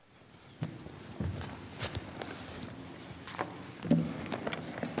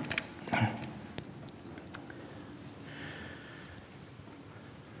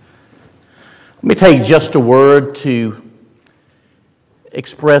Let me take just a word to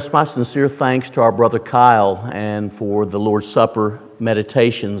express my sincere thanks to our brother Kyle and for the Lord's Supper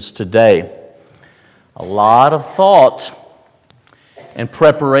meditations today. A lot of thought and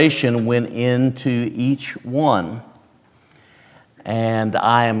preparation went into each one. And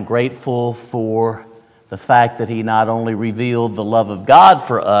I am grateful for the fact that he not only revealed the love of God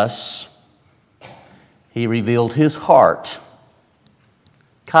for us, he revealed his heart.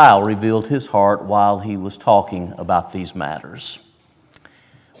 Kyle revealed his heart while he was talking about these matters.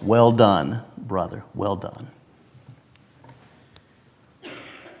 Well done, brother. Well done.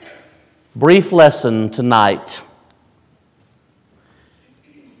 Brief lesson tonight.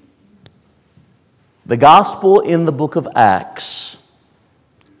 The gospel in the book of Acts.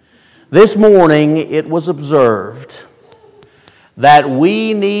 This morning it was observed that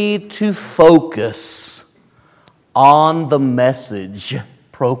we need to focus on the message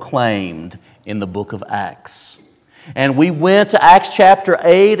proclaimed in the book of Acts. And we went to Acts chapter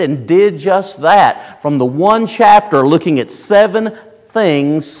 8 and did just that. From the one chapter, looking at 7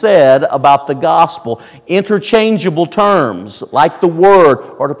 things said about the gospel, interchangeable terms like the word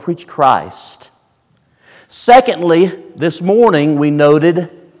or to preach Christ. Secondly, this morning we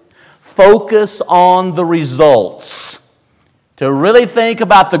noted focus on the results. To really think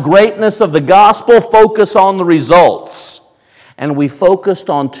about the greatness of the gospel, focus on the results. And we focused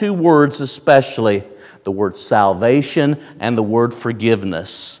on 2 words especially, the word salvation and the word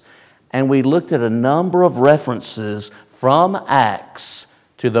forgiveness. And we looked at a number of references from Acts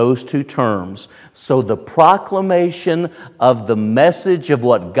to those 2 terms. So the proclamation of the message of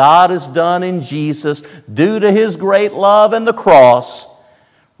what God has done in Jesus due to His great love and the cross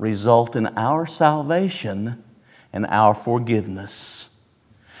result in our salvation and our forgiveness.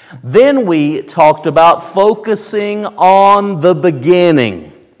 Then we talked about focusing on the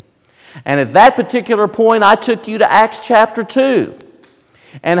beginning. And at that particular point, I took you to Acts chapter 2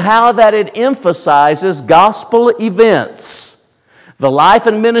 and how that it emphasizes gospel events. The life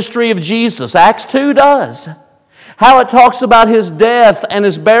and ministry of Jesus, Acts 2 does. How it talks about His death and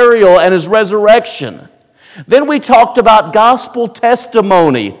His burial and His resurrection. Then we talked about gospel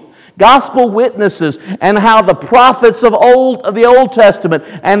testimony, gospel witnesses, and how the prophets of the Old Testament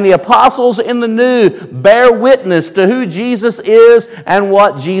and the apostles in the New bear witness to who Jesus is and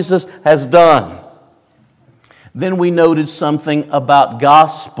what Jesus has done. Then we noted something about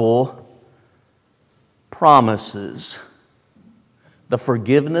gospel promises, the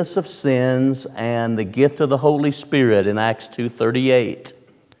forgiveness of sins and the gift of the Holy Spirit in Acts 2:38.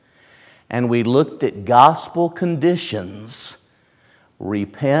 And we looked at gospel conditions.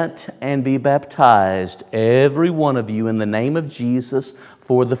 Repent and be baptized, every one of you, in the name of Jesus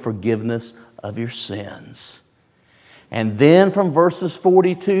for the forgiveness of your sins. And then from verses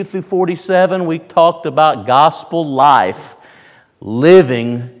 42 through 47, we talked about gospel life,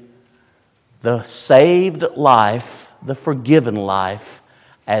 living the saved life, the forgiven life,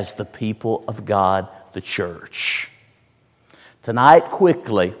 as the people of God, the church. Tonight,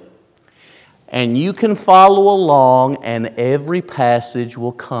 quickly, and you can follow along, and every passage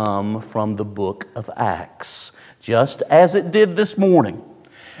will come from the book of Acts, just as it did this morning.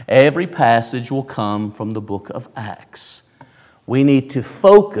 Every passage will come from the book of Acts. We need to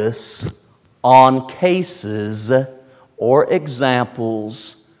focus on cases or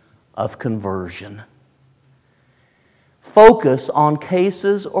examples of conversion. Focus on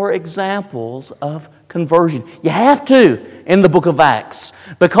cases or examples of conversion. You have to in the book of Acts,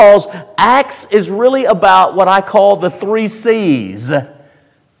 because Acts is really about what I call the 3 C's.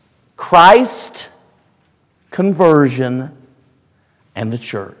 Christ, conversion, and the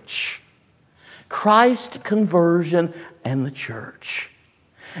church. Christ, conversion, and the church.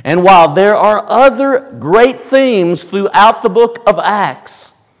 And while there are other great themes throughout the book of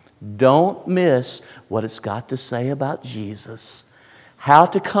Acts, don't miss what it's got to say about Jesus, how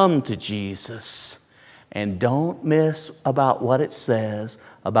to come to Jesus, and don't miss about what it says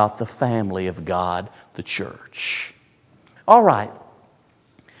about the family of God, the church. All right,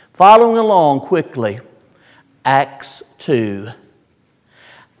 following along quickly, Acts 2.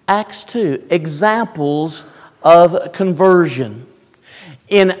 Acts 2, examples of conversion.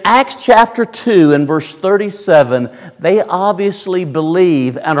 In Acts chapter 2 and verse 37, they obviously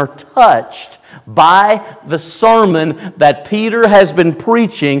believe and are touched by the sermon that Peter has been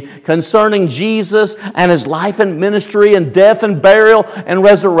preaching concerning Jesus and His life and ministry and death and burial and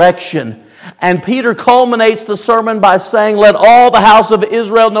resurrection. And Peter culminates the sermon by saying, "Let all the house of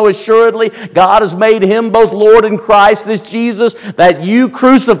Israel know assuredly God has made Him both Lord and Christ, this Jesus that you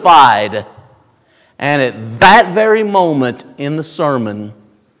crucified." And at that very moment in the sermon,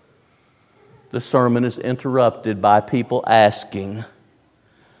 the sermon is interrupted by people asking,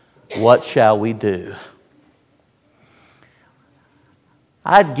 "What shall we do?"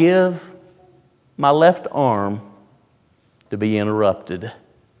 I'd give my left arm to be interrupted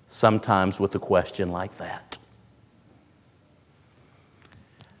sometimes with a question like that.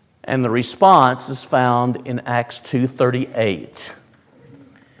 And the response is found in Acts 2:38.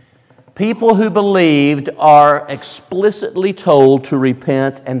 People who believed are explicitly told to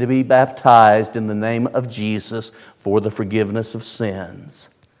repent and to be baptized in the name of Jesus for the forgiveness of sins.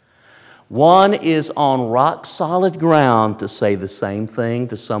 One is on rock-solid ground to say the same thing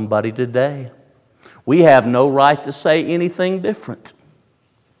to somebody today. We have no right to say anything different.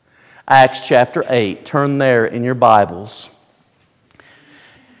 Acts chapter 8. Turn there in your Bibles.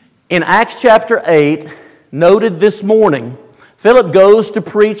 In Acts chapter 8, noted this morning, Philip goes to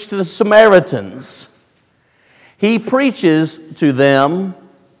preach to the Samaritans. He preaches to them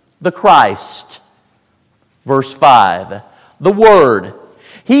the Christ. Verse 5, the Word.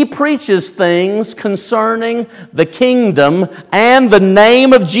 He preaches things concerning the kingdom and the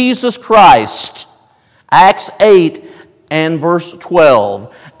name of Jesus Christ. Acts 8 and verse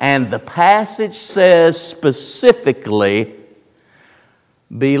 12. And the passage says specifically,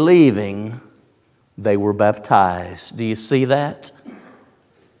 believing they were baptized. Do you see that?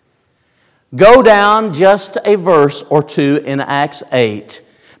 Go down just a verse or two in Acts 8.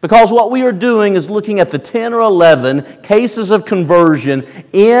 Because what we are doing is looking at the 10 or 11 cases of conversion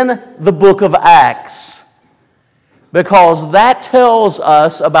in the book of Acts. Because that tells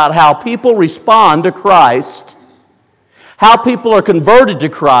us about how people respond to Christ, how people are converted to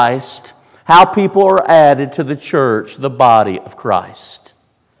Christ, how people are added to the church, the body of Christ.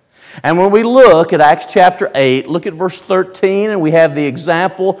 And when we look at Acts chapter 8, look at verse 13, and we have the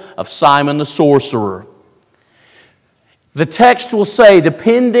example of Simon the sorcerer. The text will say,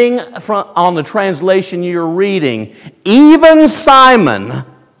 depending on the translation you're reading, even Simon,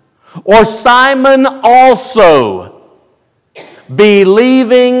 or Simon also,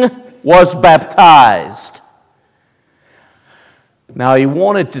 believing, was baptized. Now, he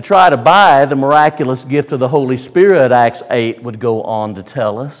wanted to try to buy the miraculous gift of the Holy Spirit, Acts 8 would go on to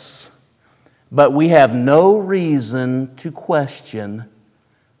tell us. But we have no reason to question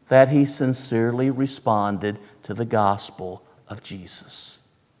that he sincerely responded to the gospel of Jesus.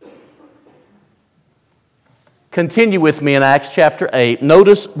 Continue with me in Acts chapter 8.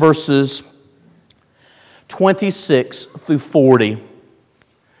 Notice verses 26 through 40.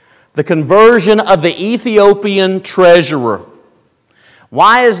 The conversion of the Ethiopian treasurer.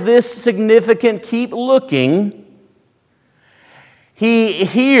 Why is this significant? Keep looking. He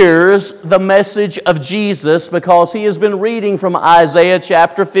hears the message of Jesus because he has been reading from Isaiah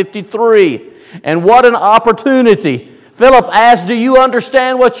chapter 53. And what an opportunity. Philip asked, do you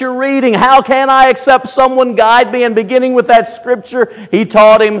understand what you're reading? How can I accept someone guide me? And beginning with that scripture, he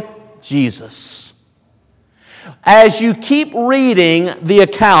taught him Jesus. As you keep reading the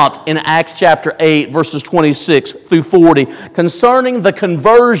account in Acts chapter 8, verses 26 through 40, concerning the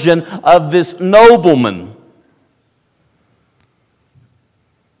conversion of this nobleman,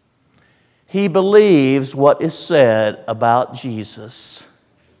 he believes what is said about Jesus.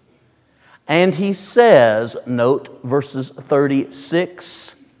 And he says, note verses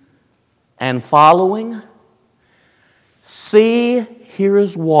 36 and following, see, here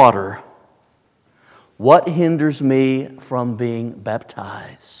is water. What hinders me from being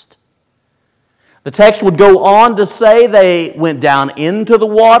baptized? The text would go on to say they went down into the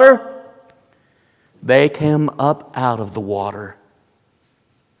water. They came up out of the water.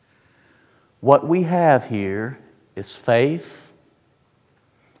 What we have here is faith.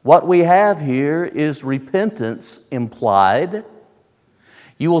 What we have here is repentance implied.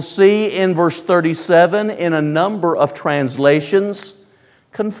 You will see in verse 37 in a number of translations,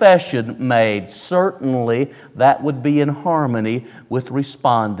 confession made. Certainly that would be in harmony with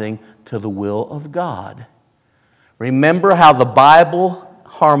responding to the will of God. Remember how the Bible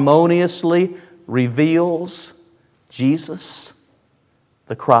harmoniously reveals Jesus,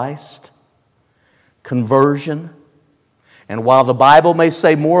 the Christ, conversion. And while the Bible may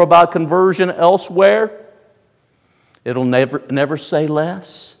say more about conversion elsewhere, it'll never say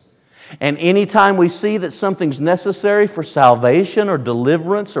less. And anytime we see that something's necessary for salvation or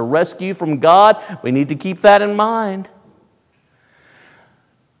deliverance or rescue from God, we need to keep that in mind.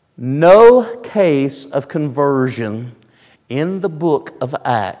 No case of conversion in the book of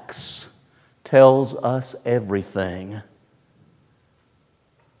Acts tells us everything.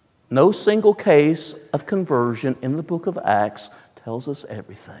 No single case of conversion in the book of Acts tells us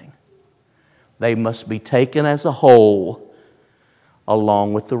everything. They must be taken as a whole.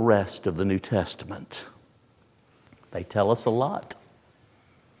 along with the rest of the New Testament. They tell us a lot.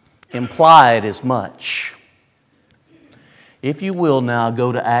 Implied as much. If you will now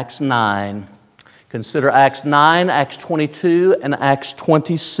go to Acts 9. Consider Acts 9, Acts 22, and Acts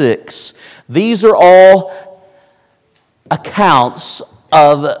 26. These are all accounts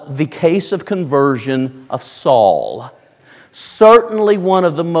of the case of conversion of Saul. Certainly one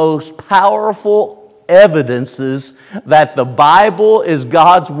of the most powerful evidences that the Bible is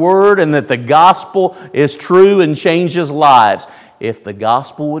God's Word and that the gospel is true and changes lives. If the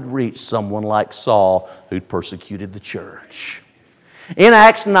gospel would reach someone like Saul who persecuted the church. In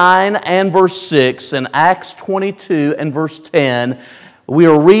Acts 9 and verse 6 and Acts 22 and verse 10, we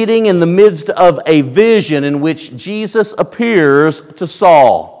are reading in the midst of a vision in which Jesus appears to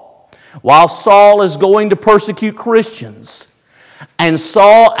Saul while Saul is going to persecute Christians. And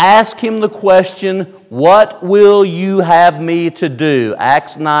Saul asked him the question, "What will you have me to do?"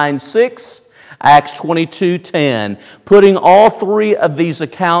 Acts 9:6, Acts 22:10. Putting all three of these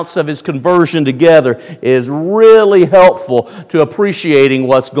accounts of his conversion together is really helpful to appreciating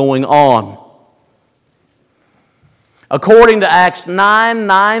what's going on. According to Acts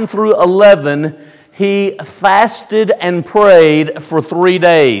 9 through 11, he fasted and prayed for 3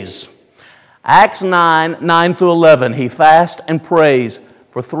 days. Acts 9 through 11, he fasts and prays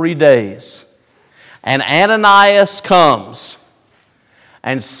for 3 days. And Ananias comes.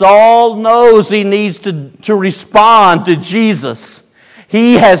 And Saul knows he needs to respond to Jesus.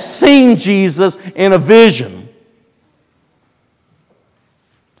 He has seen Jesus in a vision.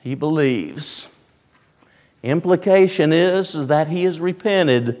 He believes. Implication is that he has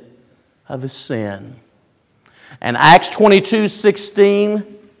repented of his sin. And Acts 22:16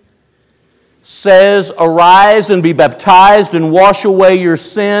 says, "Arise and be baptized and wash away your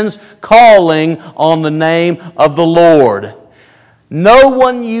sins, calling on the name of the Lord." No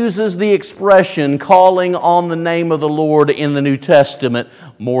one uses the expression calling on the name of the Lord in the New Testament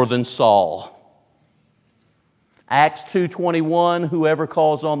more than Saul. Acts 2:21, "Whoever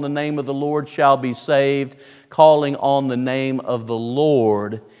calls on the name of the Lord shall be saved." Calling on the name of the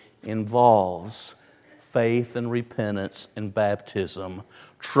Lord involves faith and repentance and baptism,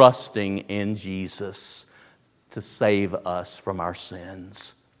 trusting in Jesus to save us from our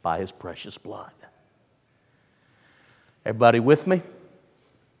sins by His precious blood. Everybody with me?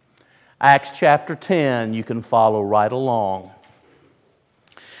 Acts chapter 10, you can follow right along.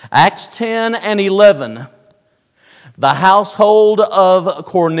 Acts 10 and 11, the household of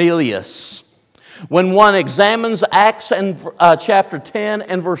Cornelius. When one examines Acts and chapter 10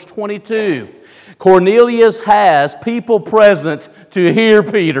 and verse 22, Cornelius has people present to hear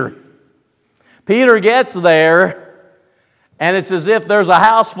Peter. Peter gets there, and it's as if there's a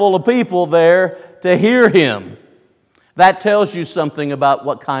house full of people there to hear him. That tells you something about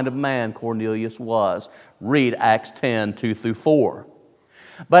what kind of man Cornelius was. Read Acts 10, 2 through 4.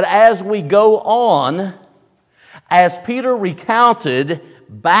 But as we go on, as Peter recounted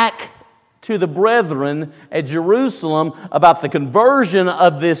back to the brethren at Jerusalem about the conversion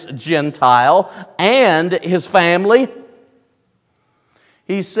of this Gentile and his family,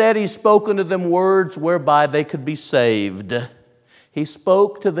 he said he spoke unto them words whereby they could be saved. He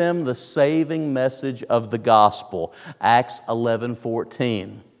spoke to them the saving message of the gospel, Acts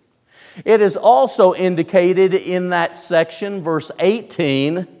 11:14. It is also indicated in that section, verse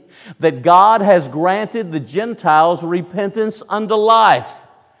 18, that God has granted the Gentiles repentance unto life.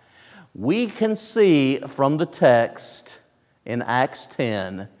 We can see from the text in Acts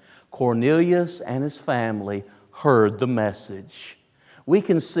 10, Cornelius and his family heard the message. We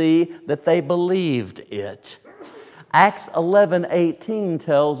can see that they believed it. Acts 11:18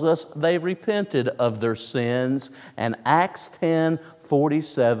 tells us they repented of their sins, and Acts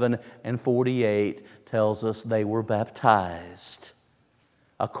 10:47 and 48 tells us they were baptized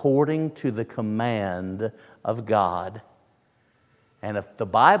according to the command of God. And if the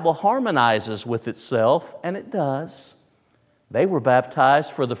Bible harmonizes with itself, and it does, they were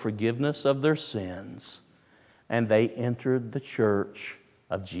baptized for the forgiveness of their sins, and they entered the church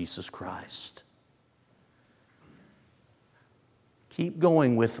of Jesus Christ. Keep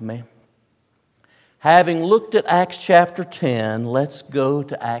going with me. Having looked at Acts chapter 10, let's go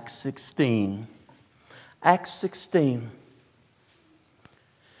to Acts 16. Acts 16.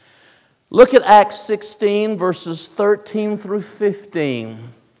 Look at Acts 16, verses 13 through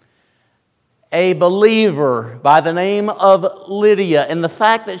 15. A believer by the name of Lydia, and the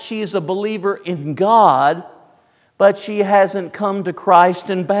fact that she is a believer in God, but she hasn't come to Christ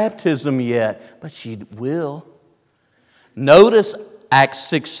in baptism yet, but she will. Notice Acts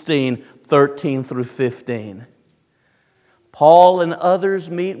 16, 13 through 15. Paul and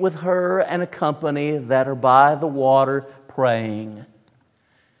others meet with her and a company that are by the water praying.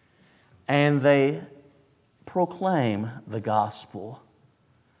 And they proclaim the gospel.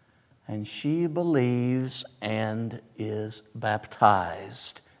 And she believes and is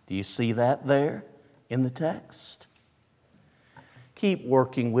baptized. Do you see that there in the text? Keep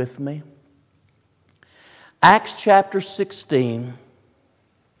working with me. Acts chapter 16,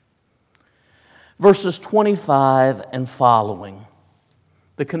 verses 25 and following.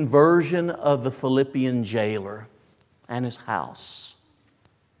 The conversion of the Philippian jailer and his house.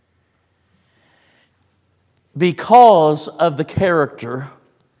 Because of the character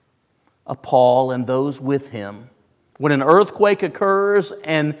of Paul and those with him, when an earthquake occurs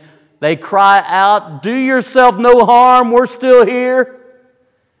and they cry out, "Do yourself no harm, we're still here,"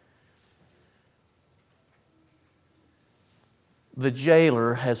 the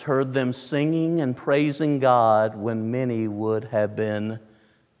jailer has heard them singing and praising God when many would have been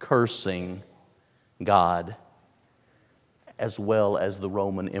cursing God as well as the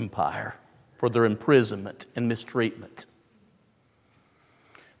Roman Empire for their imprisonment and mistreatment.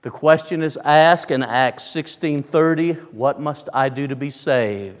 The question is asked in Acts 16:30, "What must I do to be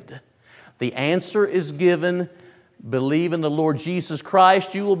saved?" The answer is given, "Believe in the Lord Jesus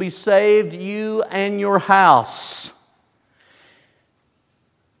Christ, you will be saved, you and your house."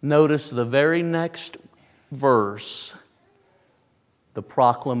 Notice the very next verse, the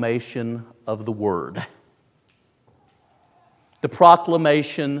proclamation of the Word. The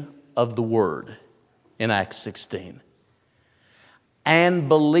proclamation of the Word in Acts 16. And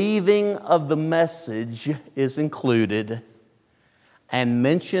believing of the message is included, and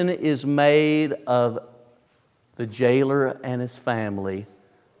mention is made of the jailer and his family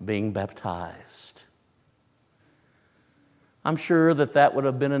being baptized. I'm sure that would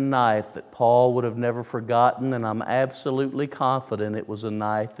have been a night that Paul would have never forgotten, and I'm absolutely confident it was a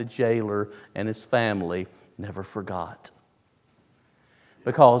night the jailer and his family never forgot.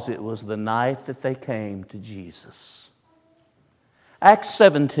 Because it was the night that they came to Jesus. Acts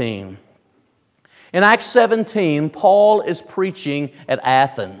 17. In Acts 17, Paul is preaching at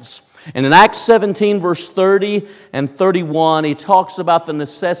Athens. And in Acts 17, verse 30 and 31, he talks about the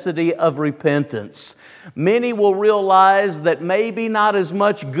necessity of repentance. Many will realize that maybe not as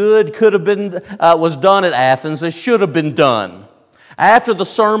much good was done at Athens as should have been done. After the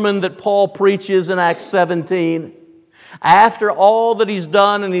sermon that Paul preaches in Acts 17, after all that he's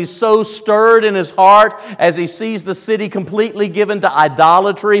done, and he's so stirred in his heart as he sees the city completely given to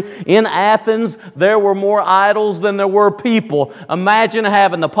idolatry. In Athens, there were more idols than there were people. Imagine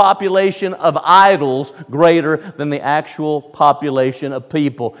having the population of idols greater than the actual population of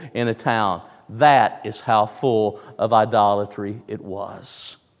people in a town. That is how full of idolatry it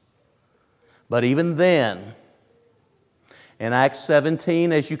was. But even then, in Acts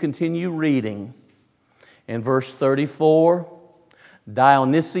 17, as you continue reading, in verse 34,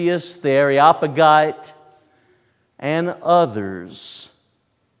 Dionysius the Areopagite and others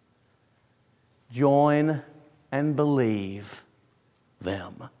join and believe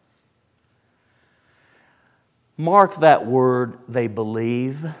them. Mark that word, they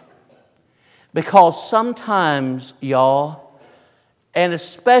believe, because sometimes, y'all, and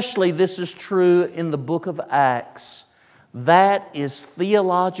especially this is true in the book of Acts, that is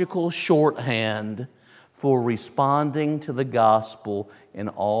theological shorthand for responding to the gospel in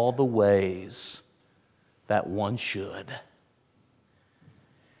all the ways that one should.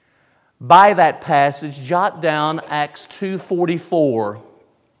 By that passage, jot down Acts 2:44.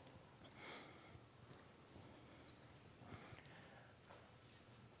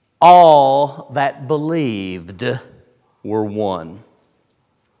 All that believed were one.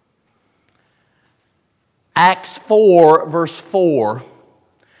 Acts 4, verse 4.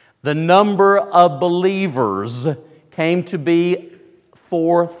 The number of believers came to be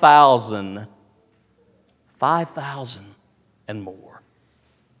 4,000, 5,000 and more.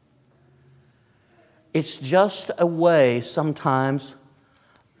 It's just a way sometimes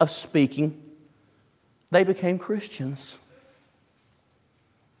of speaking. They became Christians.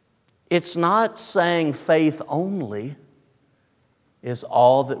 It's not saying faith only is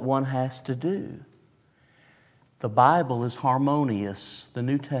all that one has to do. The Bible is harmonious. The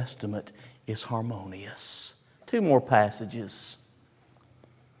New Testament is harmonious. Two more passages.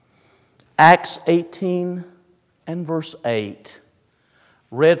 Acts 18 and verse 8,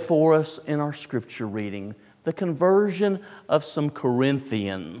 read for us in our scripture reading. The conversion of some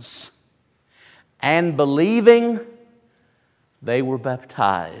Corinthians. And believing, they were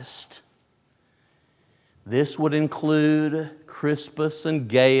baptized. This would include Crispus and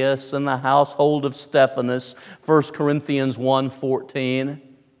Gaius and the household of Stephanas, 1 Corinthians 1:14.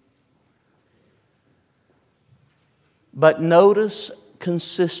 But notice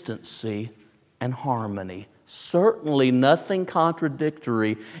consistency and harmony. Certainly nothing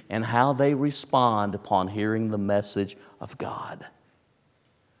contradictory in how they respond upon hearing the message of God.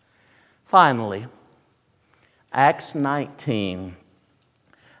 Finally, Acts 19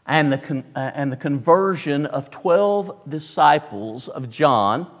 and the conversion of 12 disciples of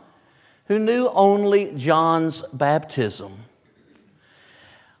John who knew only John's baptism.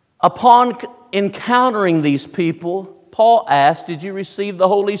 Upon encountering these people, Paul asked, "Did you receive the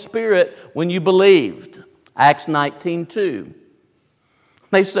Holy Spirit when you believed?" Acts 19:2.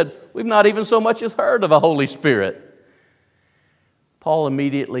 They said, "We've not even so much as heard of a Holy Spirit." Paul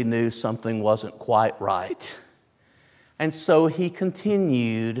immediately knew something wasn't quite right. And so he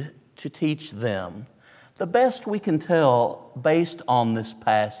continued to teach them. The best we can tell based on this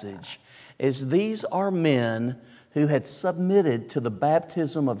passage is these are men who had submitted to the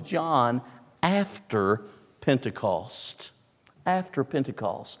baptism of John after Pentecost. After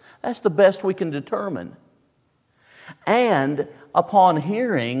Pentecost. That's the best we can determine. And upon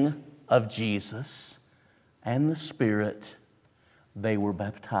hearing of Jesus and the Spirit, they were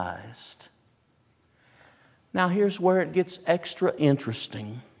baptized. Now here's where it gets extra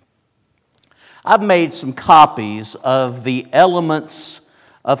interesting. I've made some copies of the elements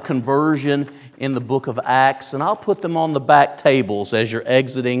of conversion in the book of Acts, and I'll put them on the back tables as you're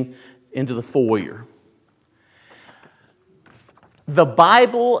exiting into the foyer. The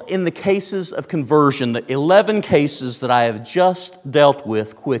Bible in the cases of conversion, the 11 cases that I have just dealt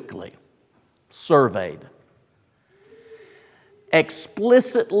with quickly, surveyed,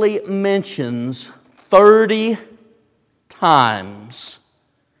 explicitly mentions 30 times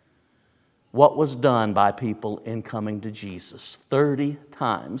what was done by people in coming to Jesus. 30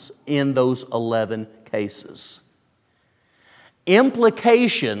 times in those 11 cases.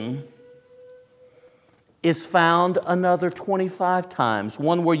 Implication is found another 25 times,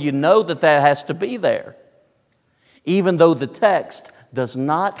 one where you know that has to be there, even though the text does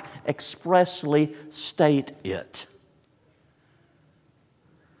not expressly state it.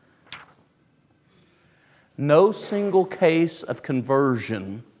 No single case of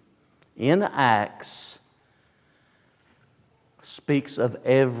conversion in Acts speaks of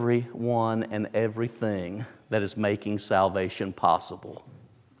everyone and everything that is making salvation possible.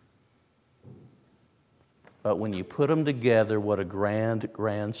 But when you put them together, what a grand,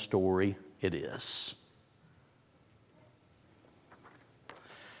 grand story it is.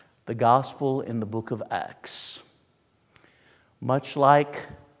 The gospel in the book of Acts. Much like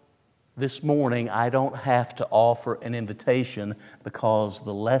this morning, I don't have to offer an invitation because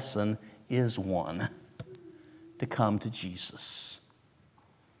the lesson is one: to come to Jesus.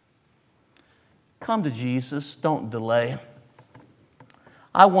 Come to Jesus, don't delay.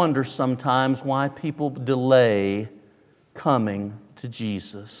 I wonder sometimes why people delay coming to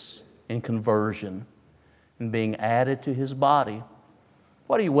Jesus in conversion and being added to His body.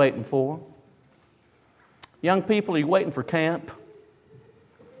 What are you waiting for? Young people, are you waiting for camp?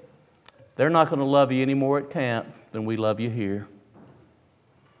 They're not going to love you any more at camp than we love you here.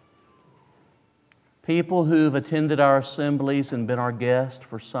 People who've attended our assemblies and been our guests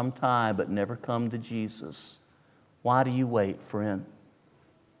for some time but never come to Jesus. Why do you wait, friend?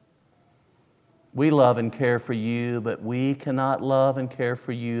 We love and care for you, but we cannot love and care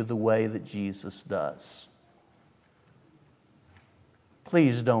for you the way that Jesus does.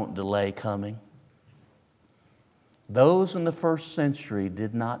 Please don't delay coming. Those in the first century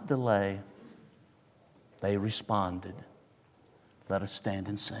did not delay. They responded. Let us stand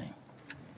and sing.